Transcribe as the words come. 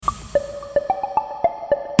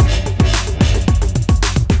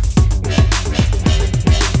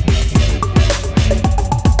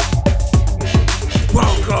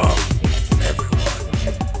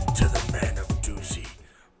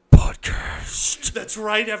That's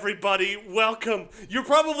right, everybody. Welcome. You're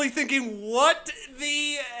probably thinking, what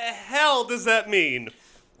the hell does that mean?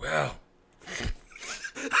 Well,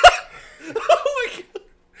 Oh my god.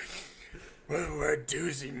 what the word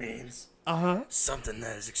doozy means. Uh-huh. Something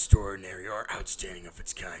that is extraordinary or outstanding of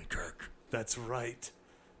its kind, Kirk. That's right.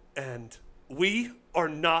 And we are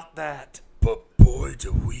not that. But boy,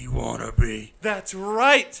 do we want to be. That's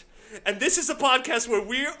right. And this is a podcast where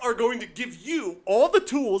we are going to give you all the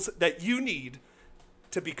tools that you need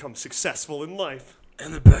to become successful in life.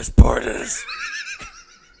 And the best part is,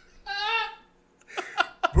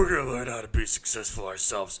 we're going to learn how to be successful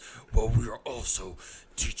ourselves, while we are also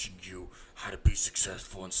teaching you how to be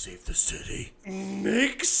successful and save the city.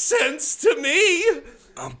 Makes sense to me.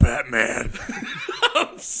 I'm Batman.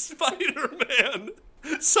 I'm Spider-Man.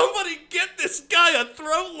 Somebody get this guy a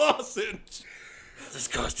throat lozenge. This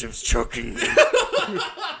costume's choking me.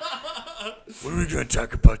 What are we going to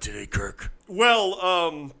talk about today, Kirk? Well,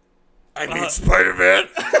 I mean Spider-Man.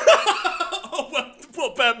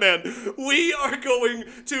 well, Batman, we are going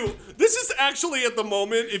to... This is actually at the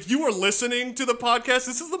moment, if you are listening to the podcast,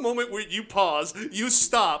 this is the moment where you pause, you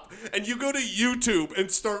stop, and you go to YouTube and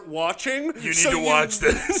start watching. You need to watch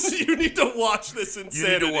this. You need to watch this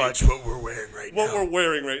insanity. You need to watch what we're wearing right now. What we're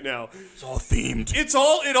wearing right now. It's all themed.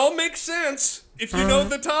 It all makes sense if you know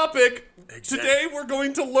the topic. Exactly. Today we're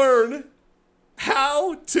going to learn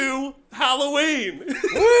how to Halloween.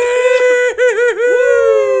 Woo!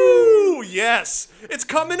 Yes, it's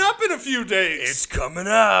coming up in a few days. It's coming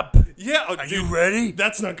up. Yeah, Are you ready?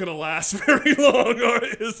 That's not gonna last very long, or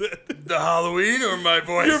is it? The Halloween or my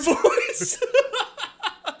voice? Your voice.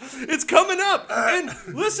 It's coming up, and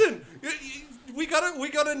listen. We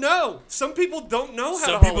gotta know. Some people don't know how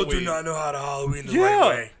to Halloween. Some people do not know how to Halloween the right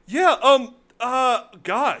way. Yeah.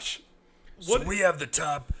 Gosh. So we have the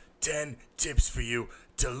top 10 tips for you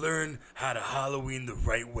to learn how to Halloween the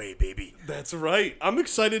right way, baby. That's right. I'm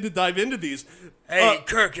excited to dive into these. Hey,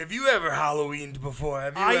 Kirk, have you ever Halloweened before?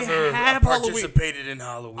 Have you ever have participated in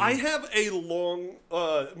Halloween? I have a long,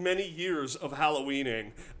 many years of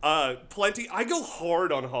Halloweening. Plenty. I go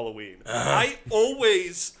hard on Halloween. I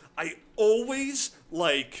always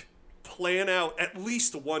like plan out at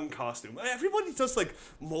least one costume. Everybody does like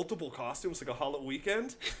multiple costumes, like a Halloween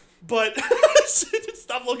weekend. But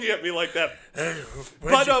stop looking at me like that.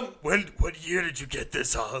 What year did you get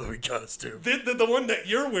this Halloween costume? The one that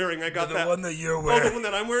you're wearing, I got the that. The one that you're wearing. Oh, the one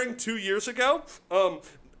that I'm wearing 2 years ago.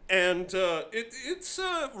 And it's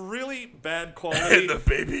really bad quality. In the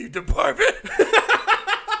baby department.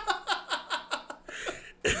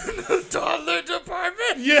 In the toddler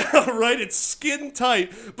department. Yeah, right. It's skin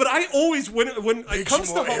tight. But I always, when it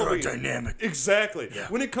comes to Halloween, aerodynamic. Exactly. Yeah.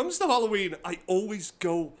 When it comes to Halloween, I always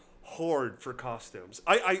go hard for costumes.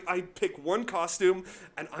 I pick one costume,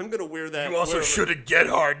 and I'm gonna wear that. You also should have get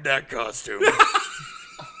hard in that costume.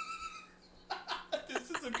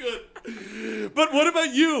 This isn't good. But what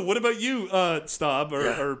about you? What about you, Staub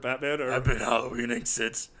or Batman? Or I've been Halloweening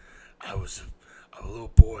since I was a little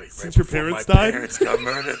boy. Since your parents died? My parents got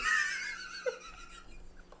murdered.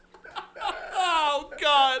 Oh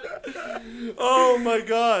God! Oh my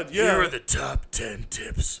God! Yeah. Here are the top 10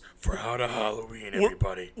 tips for how to Halloween,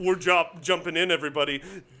 everybody. We're jumping in, everybody.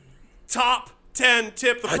 Top 10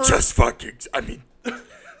 tip. I just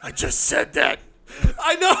said that.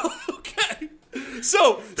 I know. Okay.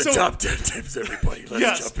 So top 10 tips, everybody.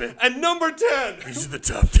 Let's jump in. And number 10. These are the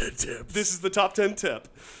top 10 tips. This is the top 10 tip.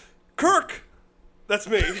 Kirk, that's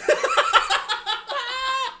me.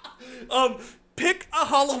 Pick a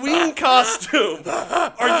Halloween costume.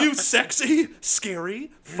 Are you sexy,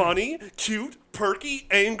 scary, funny, cute, perky,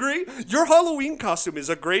 angry? Your Halloween costume is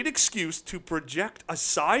a great excuse to project a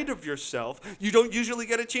side of yourself you don't usually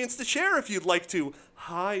get a chance to share if you'd like to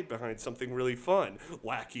hide behind something really fun,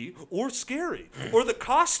 wacky, or scary. Or the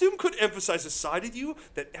costume could emphasize a side of you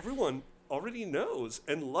that everyone already knows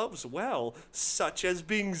and loves well, such as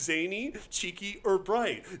being zany, cheeky, or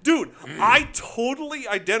bright. Dude, I totally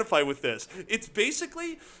identify with this. It's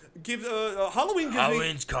basically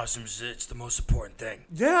Halloween's costumes, it's the most important thing.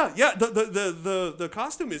 Yeah. The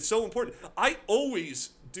costume is so important. I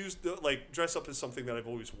always do dress up as something that I've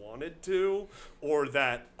always wanted to, or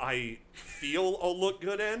that I feel I'll look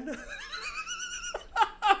good in.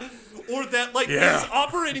 Or that is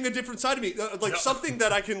operating a different side of me, something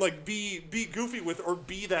that I can be goofy with or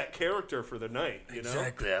be that character for the night. You know?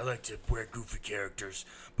 Exactly. I like to wear goofy characters,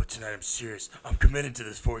 but tonight I'm serious. I'm committed to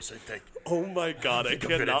this voice. I think. Oh my God! I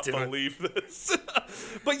cannot believe this.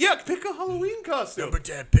 But yeah, pick a Halloween costume. Number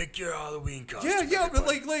 10, pick your Halloween costume. Yeah, but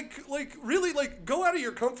really go out of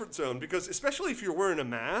your comfort zone, because especially if you're wearing a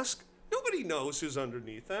mask. Nobody knows who's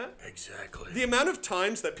underneath that. Exactly. The amount of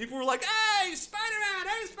times that people were like, hey, Spider-Man,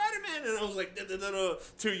 hey, Spider-Man. And I was like,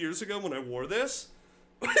 2 years ago when I wore this.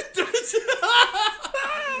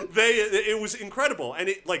 It was incredible. And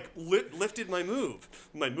it, like, lifted my mood.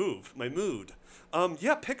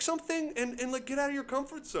 Yeah, pick something and like, get out of your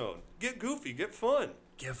comfort zone. Get goofy. Get fun.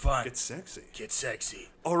 Get fun. Get sexy. Get sexy.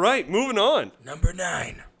 All right, moving on. Number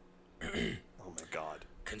 9. Oh, my God.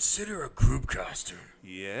 Consider a group costume.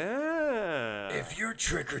 Yeah. If you're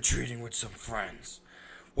trick-or-treating with some friends,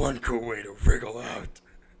 one cool way to wriggle out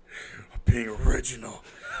of being original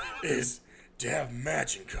is to have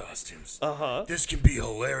matching costumes. Uh-huh. This can be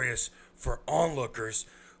hilarious for onlookers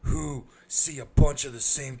who see a bunch of the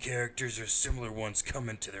same characters or similar ones come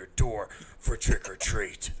into their door for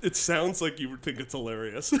trick-or-treat. It sounds like you would think it's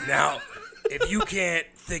hilarious. Now, if you can't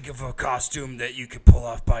think of a costume that you could pull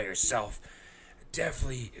off by yourself,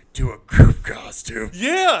 definitely do a group costume.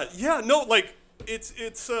 Yeah, no, like, it's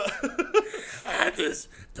I had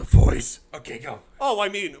the voice. Okay, go. Oh, I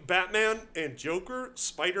mean, Batman and Joker,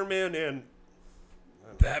 Spider-Man and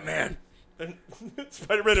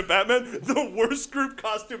Spider-Man and Batman, the worst group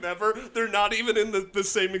costume ever. They're not even in the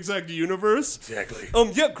same exact universe. Exactly.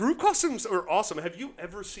 Yeah, group costumes are awesome. Have you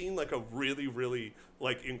ever seen like a really, really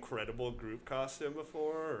like incredible group costume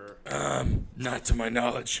before? Or? Not to my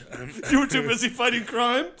knowledge. You were too busy fighting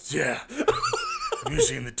crime? Yeah. I'm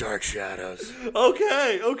usually in the dark shadows.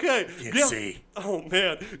 Okay. Can't see. Oh,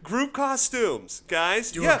 man. Group costumes,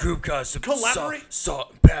 guys. Do a group costume. Collaborate.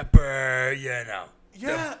 Salt and pepper, you know.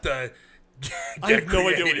 Yeah. I Get have no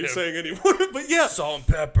idea what you're creative. saying anymore, but yeah. Salt and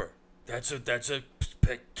pepper. That's a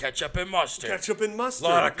ketchup and mustard. Ketchup and A mustard.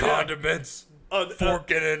 lot of condiments. Fork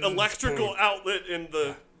and electrical spoon. outlet in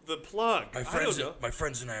the plug. My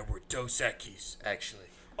friends and I were Dos Equis, actually.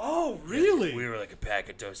 Oh, really? We were like a pack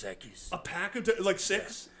of Dos Equis. A pack of like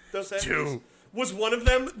 6? Dos Equis? 2. Was one of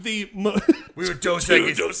them the? We were Dos Two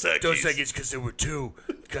Equis. Dos Equis. Dos Equis because there were 2.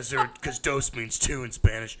 Because dos means 2 in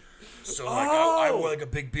Spanish. So like I wore like a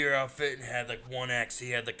big beer outfit and had like one X. He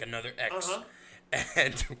had like another X.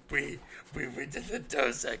 And we did the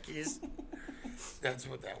Dos Equis. That's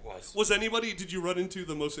what that was. Did you run into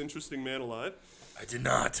the most interesting man alive? I did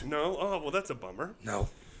not. No? Oh, well, that's a bummer. No.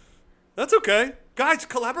 That's okay. Guys,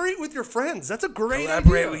 collaborate with your friends. That's a great idea.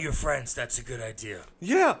 Collaborate with your friends. That's a good idea.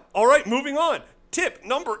 Yeah. All right, moving on. Tip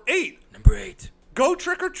number 8. Number 8. Go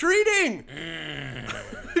trick-or-treating.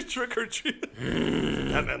 Trick-or-treating.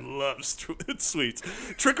 That man loves sweets.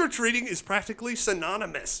 Trick-or-treating is practically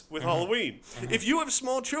synonymous with Halloween. If you have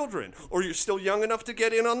small children or you're still young enough to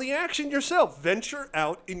get in on the action yourself, venture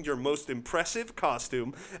out in your most impressive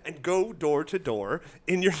costume and go door to door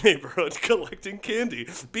in your neighborhood collecting candy.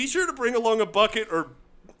 Be sure to bring along a bucket or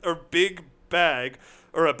big bag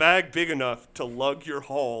or a bag big enough to lug your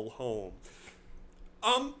haul home.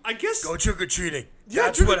 I guess... Go trick-or-treating. Yeah,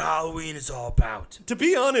 That's what Halloween is all about. To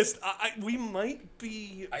be honest, we might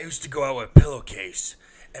be... I used to go out with a pillowcase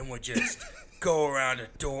and would just go around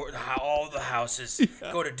all the houses,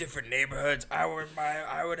 go to different neighborhoods. I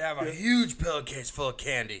would have a huge pillowcase full of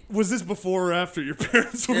candy. Was this before or after your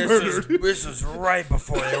parents were murdered? This was right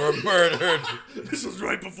before they were murdered. This was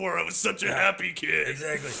right before I was such a happy kid.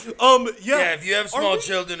 Exactly. Yeah, if you have small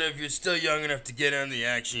children, if you're still young enough to get on the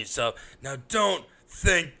action yourself, now don't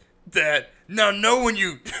think that... Now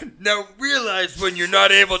realize when you're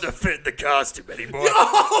not able to fit the costume anymore.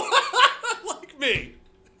 Like me.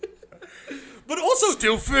 But also...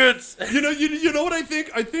 Still fits. You know what I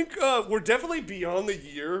think? I think we're definitely beyond the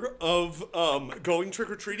year of going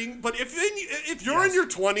trick-or-treating. But if you're in your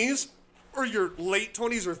 20s... or your late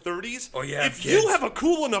 20s or 30s, if you have a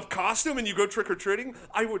cool enough costume and you go trick-or-treating,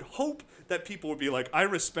 I would hope that people would be like, I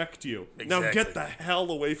respect you. Exactly. Now get the hell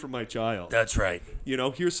away from my child. That's right.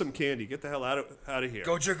 Here's some candy. Get the hell out of here.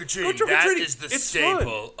 Go trick-or-treating. That is the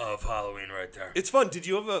staple of Halloween right there. It's fun. Did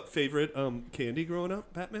you have a favorite candy growing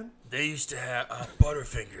up, Batman? They used to have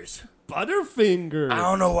Butterfingers. Butterfingers. I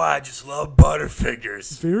don't know why. I just love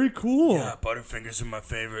Butterfingers. Very cool. Yeah, Butterfingers are my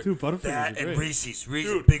favorite. Dude, Butterfingers that are great. and Reese's.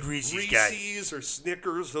 Dude, big Reese's guy. Reese's or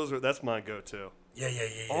Snickers. That's my go-to. Yeah.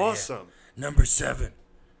 Awesome. Yeah. Number 7.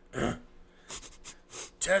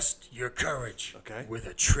 Test your courage with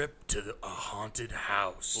a trip to a haunted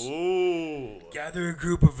house. Ooh. Gather a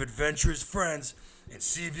group of adventurous friends and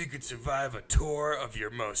see if you can survive a tour of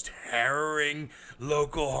your most harrowing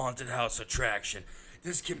local haunted house attraction.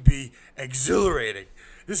 This can be exhilarating.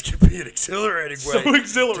 This can be an exhilarating way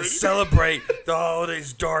to celebrate the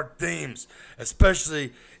holidays' dark themes,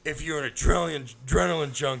 especially if you're an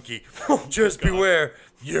adrenaline junkie. Just beware,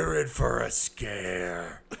 you're in for a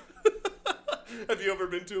scare. Have you ever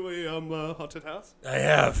been to a haunted house? I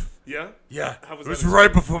have. Yeah? Yeah. How was it was that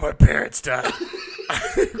right before my parents died.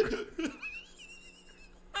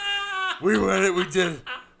 We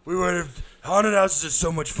went. Haunted houses are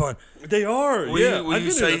so much fun. They are, I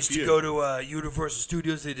used to go to Universal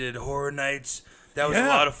Studios. They did horror nights. That was a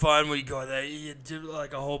lot of fun. When you go there, you do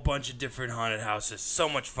like a whole bunch of different haunted houses. So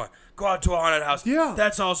much fun. Go out to a haunted house. Yeah.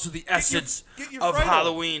 That's also the essence get your of fright on.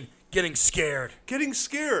 Halloween. Getting scared. Getting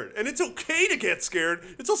scared. And it's okay to get scared.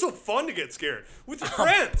 It's also fun to get scared with your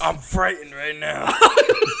friends. I'm frightened right now.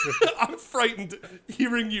 I'm frightened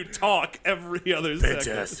hearing you talk every other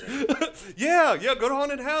Fantastic. second. Yeah, go to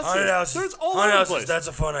haunted houses. Haunted houses. There's all Haunted over the houses. place. That's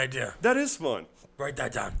a fun idea. That is fun. Write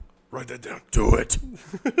that down. Write that down. Do it.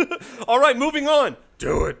 All right, moving on.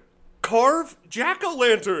 Do it. Carve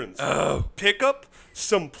jack-o'-lanterns. Oh. Pick up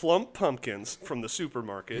some plump pumpkins from the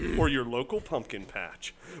supermarket or your local pumpkin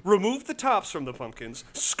patch. Remove the tops from the pumpkins,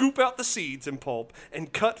 scoop out the seeds and pulp,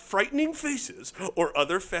 and cut frightening faces or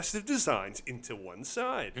other festive designs into one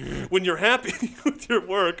side. When you're happy with your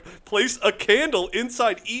work, place a candle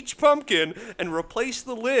inside each pumpkin and replace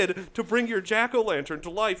the lid to bring your jack-o'-lantern to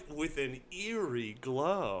life with an eerie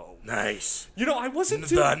glow. Nice. You know, I wasn't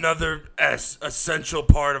too... Another essential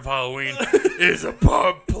part of Halloween is a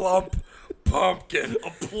plump pumpkin. A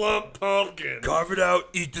plump pumpkin. Carve it out,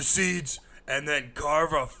 eat the seeds, and then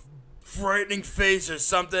carve a frightening face or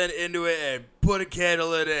something into it and put a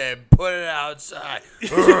candle in it and put it outside.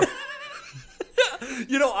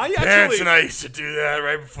 You know, I Parents actually... and I used to do that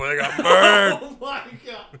right before they got murdered. Oh my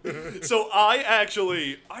god! So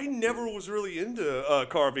I never was really into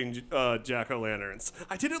carving jack-o'-lanterns.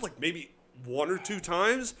 I did it like maybe one or two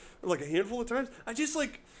times, or like a handful of times. I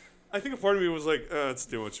think a part of me was like, it's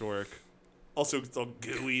too much work. Also, it's all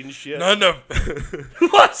gooey and shit. Not enough.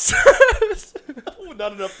 What?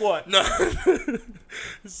 Not enough what? No.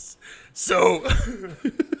 So,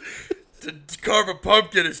 to carve a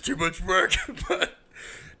pumpkin is too much work, but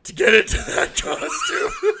to get into that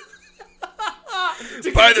costume,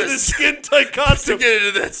 To get into the skin-tight costume. to get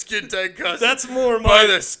into that skin-tight costume, That's more by my...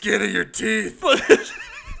 the skin of your teeth.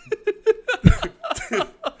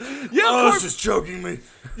 Yeah, Oh, it's just choking me.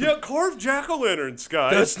 yeah, carve jack-o'-lanterns,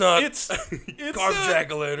 guys. That's not... It's Carve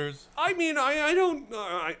jack-o'-lanterns. I mean, I don't...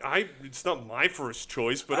 it's not my first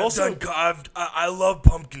choice, but also... I love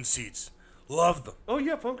pumpkin seeds. Love them. Oh,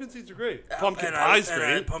 yeah, pumpkin seeds are great. Pumpkin pie's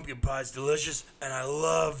great. Pumpkin pie's delicious, and I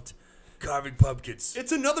loved carving pumpkins.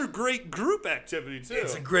 It's another great group activity, too.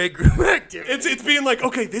 It's a great group activity. It's being like,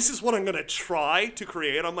 okay, this is what I'm going to try to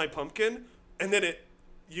create on my pumpkin, and then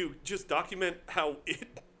you just document how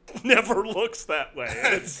it never looks that way.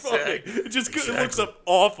 And it's funny. It just it looks up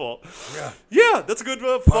awful. Yeah. Yeah, that's a good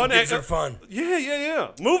fun. Pumpkins are fun.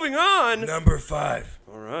 Yeah. Moving on. Number 5.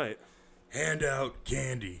 All right. Hand out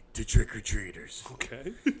candy to trick-or-treaters.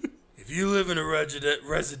 Okay. If you live in a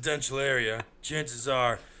residential area, chances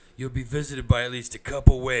are you'll be visited by at least a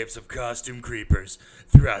couple waves of costume creepers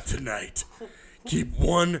throughout the night. Keep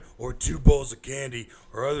 1 or 2 bowls of candy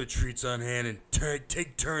or other treats on hand and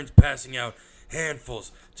take turns passing out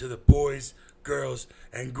handfuls to the boys, girls,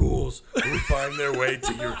 and ghouls who find their way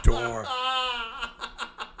to your door.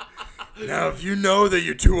 Now, if you know that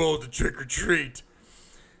you're too old to trick-or-treat,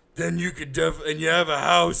 then you could and you have a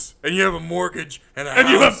house, and you have a mortgage, and a house. And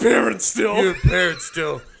you have parents still. You have parents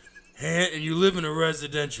still. And you live in a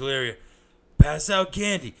residential area. Pass out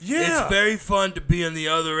candy. Yeah. It's very fun to be on the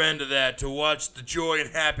other end of that, to watch the joy and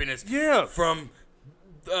happiness from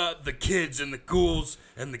the kids and the ghouls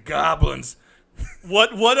and the goblins.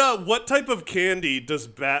 What type of candy does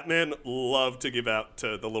Batman love to give out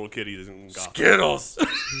to the little kiddies in Gotham? Skittles.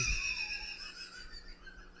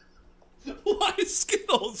 Why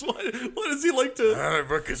Skittles? What does he like to...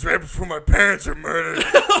 Because right before my parents were murdered,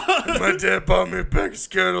 my dad bought me a bag of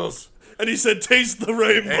Skittles. And he said, taste the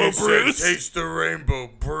rainbow, And he Bruce. said, taste the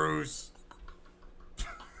rainbow, Bruce.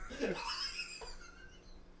 And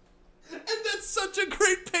that's such a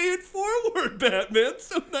great pay it forward, Batman.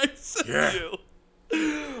 So nice of you.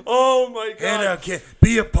 Oh, my God. Hand out candy.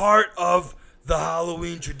 Be a part of the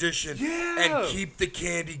Halloween tradition and keep the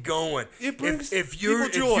candy going. It brings if you're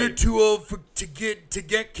people joy. too old to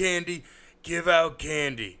get candy, give out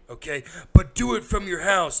candy, okay? But do it from your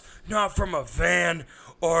house, not from a van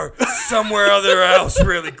or somewhere other else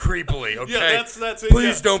really creepily, okay? Yeah, that's it.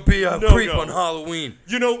 Please don't be a creep on Halloween.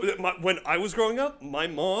 You know, when I was growing up, my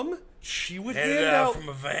mom, she would hand it out from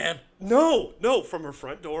a van? No, from her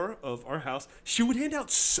front door of our house. She would hand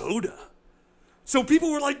out soda. So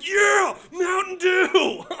people were like, yeah, Mountain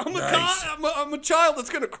Dew. I'm a child that's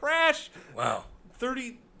going to crash. Wow.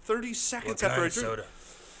 30 seconds What after kind I of drink. soda?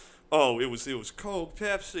 Oh, it was Coke,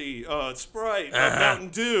 Pepsi, Sprite, Mountain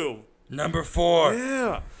Dew. Number 4.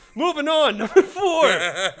 Yeah. Moving on, number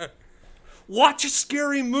 4. Watch a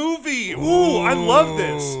scary movie. Ooh, I love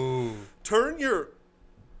this. Turn your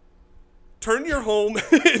home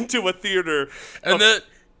into a theater. And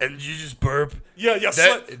you just burp. Yeah.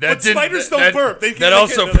 That but spiders don't burp. That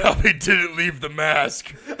also probably didn't leave the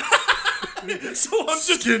mask. So I'm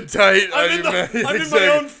just skin tight. I'm in my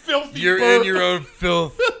own filthy You're burp. in your own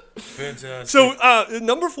filth. Fantastic. So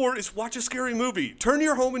number 4 is watch a scary movie. Turn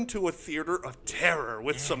your home into a theater of terror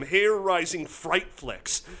with some hair-rising fright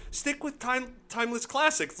flicks. Stick with timeless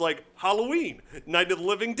classics like Halloween, Night of the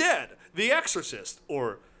Living Dead, The Exorcist,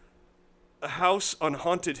 or A House on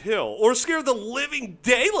Haunted Hill, or scare the living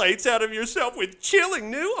daylights out of yourself with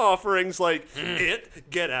chilling new offerings like It,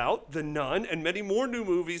 Get Out, The Nun, and many more new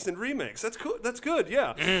movies and remakes. That's cool. That's good.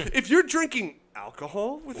 Yeah. If you're drinking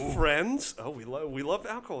alcohol with friends, we love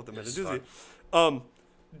alcohol at the minute.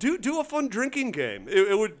 Do a fun drinking game.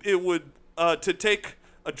 It would to take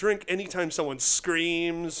a drink anytime someone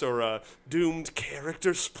screams or a doomed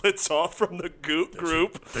character splits off from the group.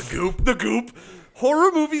 The goop.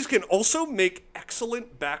 Horror movies can also make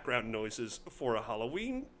excellent background noises for a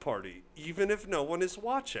Halloween party, even if no one is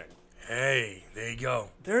watching. Hey, there you go.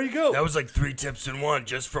 There you go. That was like 3 tips in one,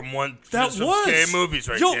 just from one. That just was from scary movies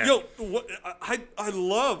right there. I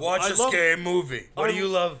love. Watch a scary movie. What do you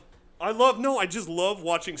love? I just love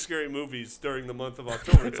watching scary movies during the month of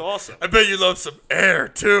October. It's awesome. I bet you love some Air,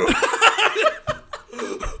 too.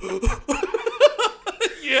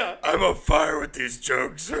 Yeah. I'm on fire with these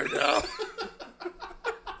jokes right now.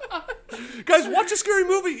 Guys, watch a scary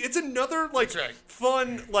movie. It's another right.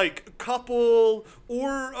 fun couple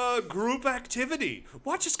or group activity.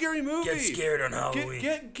 Watch a scary movie. Get scared on Halloween.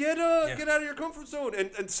 Get out of your comfort zone.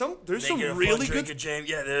 And there's some really good.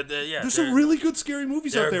 There's some really good scary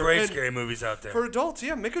movies out there. There are great scary movies out there for adults.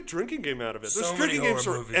 Yeah, make a drinking game out of it. There's so drinking many games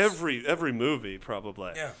horror for movies. every movie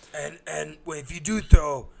probably. Yeah, and if you do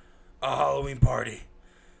throw a Halloween party,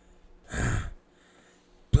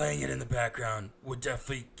 playing it in the background would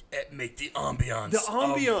definitely make the ambiance. The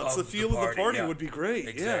feel of the party would be great.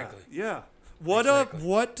 Exactly. Yeah. What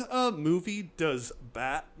movie does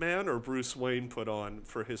Batman or Bruce Wayne put on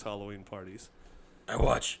for his Halloween parties? I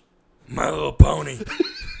watch My Little Pony.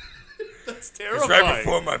 That's terrifying. It's right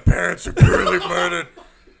before my parents were brutally murdered.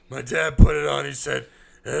 My dad put it on. He said,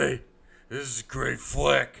 "Hey, this is a great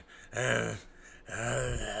flick."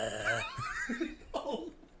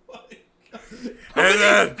 Oh my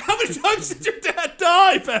God. How many times did your dad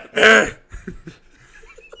die, Batman? Hey,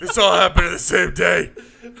 this all happened in the same day.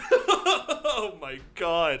 Oh my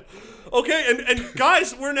God. Okay, and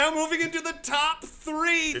guys, we're now moving into the top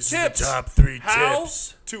 3 This tips. is the top 3 How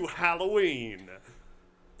tips. to Halloween.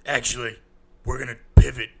 Actually, we're going to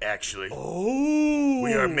pivot, actually. Oh.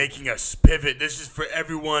 We are making a pivot. This is for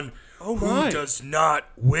everyone Oh who my. does not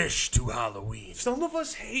wish to Halloween. Some of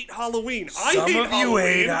us hate Halloween. Some hate of you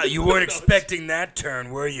Halloween. hate. You weren't expecting that turn,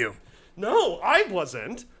 were you? No, I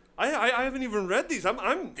wasn't. I haven't even read these. I'm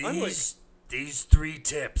like, These 3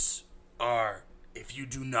 tips are if you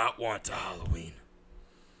do not want to Halloween.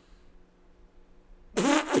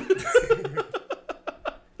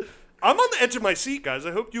 I'm on the edge of my seat, guys.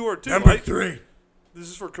 I hope you are too. Number 3. This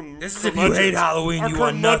is for This is if you hate Halloween. You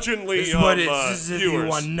want nothing. This is what it is. This is if you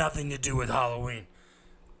want nothing to do with Halloween.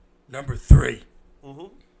 Number 3.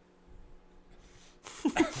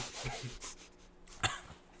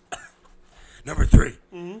 Number 3.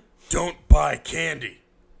 Don't buy candy.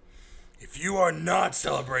 If you are not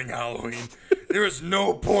celebrating Halloween, there is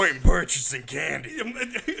no point in purchasing candy.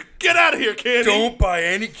 Get out of here, candy. Don't buy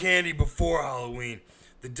any candy before Halloween.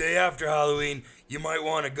 The day after Halloween, you might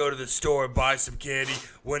want to go to the store and buy some candy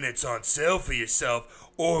when it's on sale for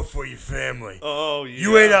yourself or for your family. Oh, yeah.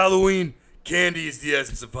 You hate Halloween. Candy is the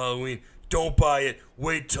essence of Halloween. Don't buy it.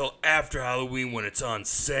 Wait till after Halloween when it's on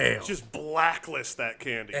sale. Just blacklist that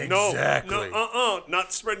candy. Exactly. No,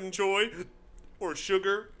 not spreading joy or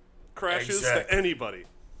sugar crashes Exactly. to anybody.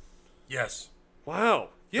 Yes. Wow.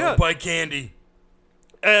 Yeah. Don't buy candy.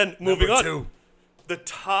 And moving Number on. 2. The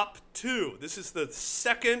top 2. This is the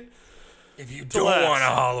second. If you don't last. want a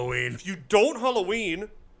Halloween, If you don't Halloween,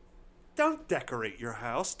 don't decorate your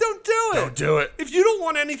house. Don't do it. don't do it. If you don't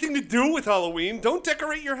want anything to do with Halloween, don't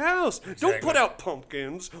decorate your house. Don't Exactly. put out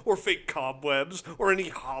pumpkins or fake cobwebs or any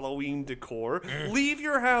Halloween decor. Leave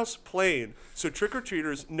your house plain so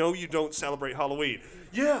trick-or-treaters know you don't celebrate Halloween.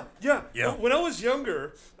 Yeah. Yeah. When I was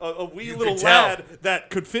younger, a wee You little could tell. lad that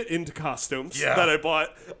could fit into costumes Yeah. that I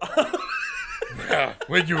bought. Yeah,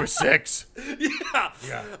 when you were 6. Yeah.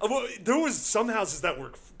 Yeah. Well, there was some houses that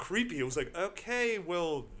were creepy. It was like, okay,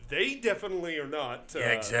 well, they definitely are not.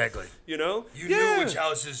 Yeah, exactly. You know? You knew which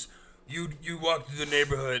houses. You walk through the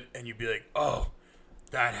neighborhood and you'd be like, oh,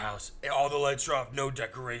 that house. All the lights are off, no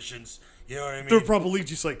decorations. You know what I mean? They're probably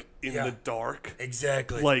just like in the dark.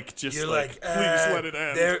 Exactly. Like, just You're like, please let it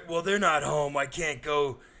end. They're not home. I can't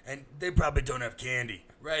go. And they probably don't have candy,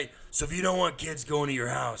 right? So if you don't want kids going to your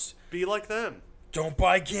house, be like them. Don't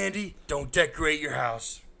buy candy. Don't decorate your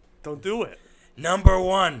house. Don't do it. Number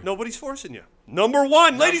 1. Nobody's forcing you. Number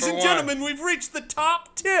 1, ladies and gentlemen, we've reached the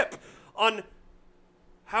top tip on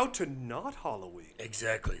how to not Halloween.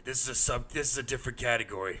 Exactly. This is a different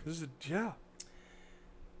category. Yeah.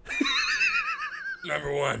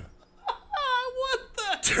 Number 1. What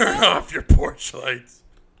the Turn off your porch lights.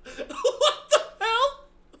 What the hell?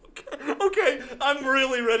 Okay, I'm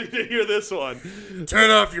really ready to hear this one. Turn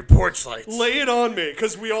off your porch lights. Lay it on me,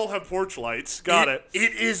 because we all have porch lights. Got it.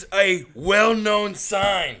 It is a well-known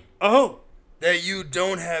sign that you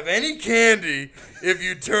don't have any candy if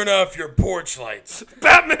you turn off your porch lights.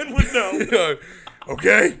 Batman would know.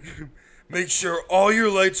 Okay? Make sure all your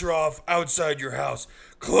lights are off outside your house.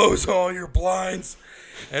 Close all your blinds.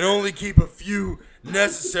 And only keep a few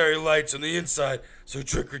necessary lights on the inside so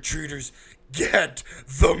trick-or-treaters get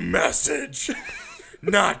the message.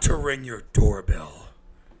 Not to ring your doorbell.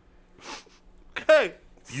 Okay.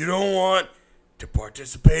 If you don't want to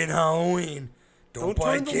participate in Halloween, don't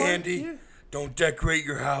buy candy, don't decorate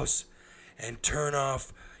your house, and turn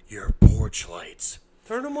off your porch lights.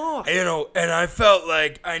 Turn them off. You know, and I felt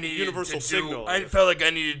like I needed Universal signal. I felt like I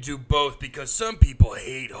needed to do both because some people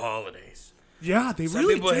hate holidays. Yeah, they Some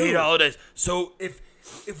really people do. hate holidays. So if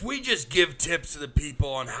we just give tips to the people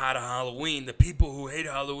on how to Halloween, the people who hate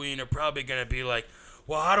Halloween are probably going to be like,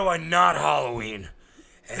 well, how do I not Halloween?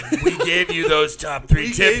 And we gave you those top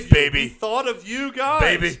 3 tips, baby. We thought of you guys.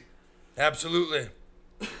 Baby. Absolutely.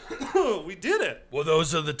 We did it. Well,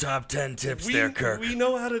 those are the top 10 tips there, Kirk. We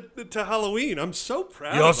know how to Halloween. I'm so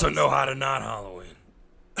proud You of also us. know how to not Halloween.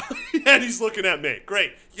 And he's looking at me.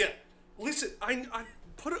 Great. Yeah. Listen, I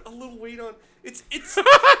put a little weight on. It's Sorry,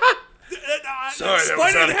 that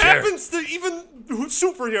was out of it happens to even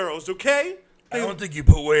superheroes, okay? I don't think you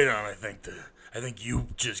put weight on. I think you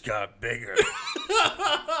just got bigger.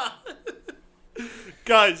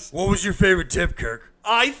 Guys. What was your favorite tip, Kirk?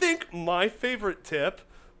 I think my favorite tip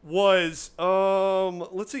was,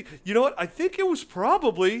 let's see. You know what? I think it was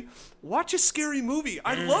probably watch a scary movie.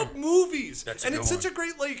 I love movies. That's and a it's good such a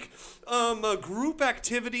great, a group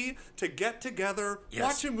activity to get together,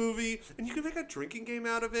 watch a movie, and you can make a drinking game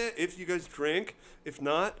out of it if you guys drink. If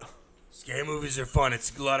not... Scary movies are fun.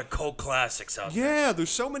 It's a lot of cult classics out there. Yeah, there's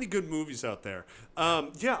so many good movies out there.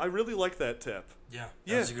 Yeah, I really like that tip. Yeah,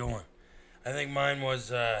 that's a good one. I think mine was,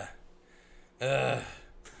 My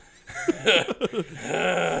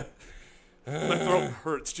throat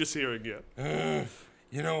hurts just hearing you.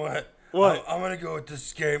 You know what? What? I'm gonna go with the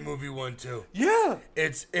scary movie one too. Yeah.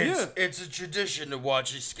 It's a tradition to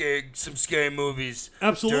watch some scary movies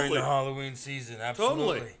Absolutely. during the Halloween season.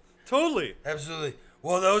 Absolutely. Totally. Absolutely.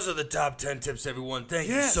 Well, those are the top 10 tips, everyone. Thank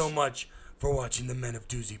you Yes. so much for watching the Men of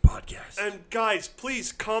Doozy podcast. And guys,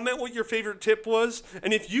 please comment what your favorite tip was.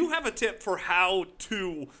 And if you have a tip for how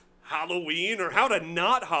to Halloween or how to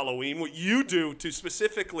not Halloween, what you do to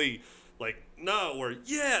specifically no or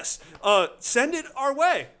yes, send it our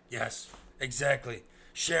way. Yes, exactly.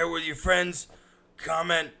 Share with your friends,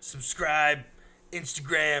 comment, subscribe,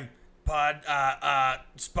 Instagram,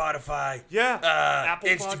 Spotify, Apple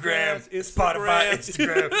Instagram, Podcasts, Spotify,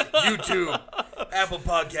 Instagram, YouTube, Apple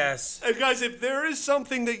Podcasts. And guys, if there is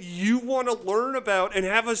something that you want to learn about and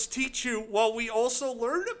have us teach you while we also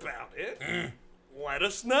learn about it, let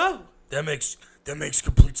us know. That makes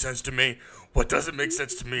complete sense to me. What doesn't make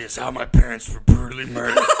sense to me is how my parents were brutally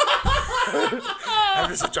murdered.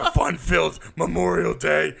 After such a fun-filled Memorial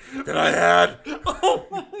Day that I had. Oh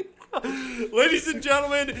my God. Ladies and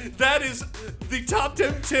gentlemen, that is the top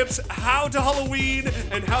 10 tips how to Halloween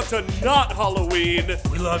and how to not Halloween.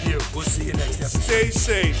 We love you. We'll see you next episode. Stay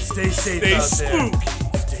safe. Stay safe Stay out there. spooky.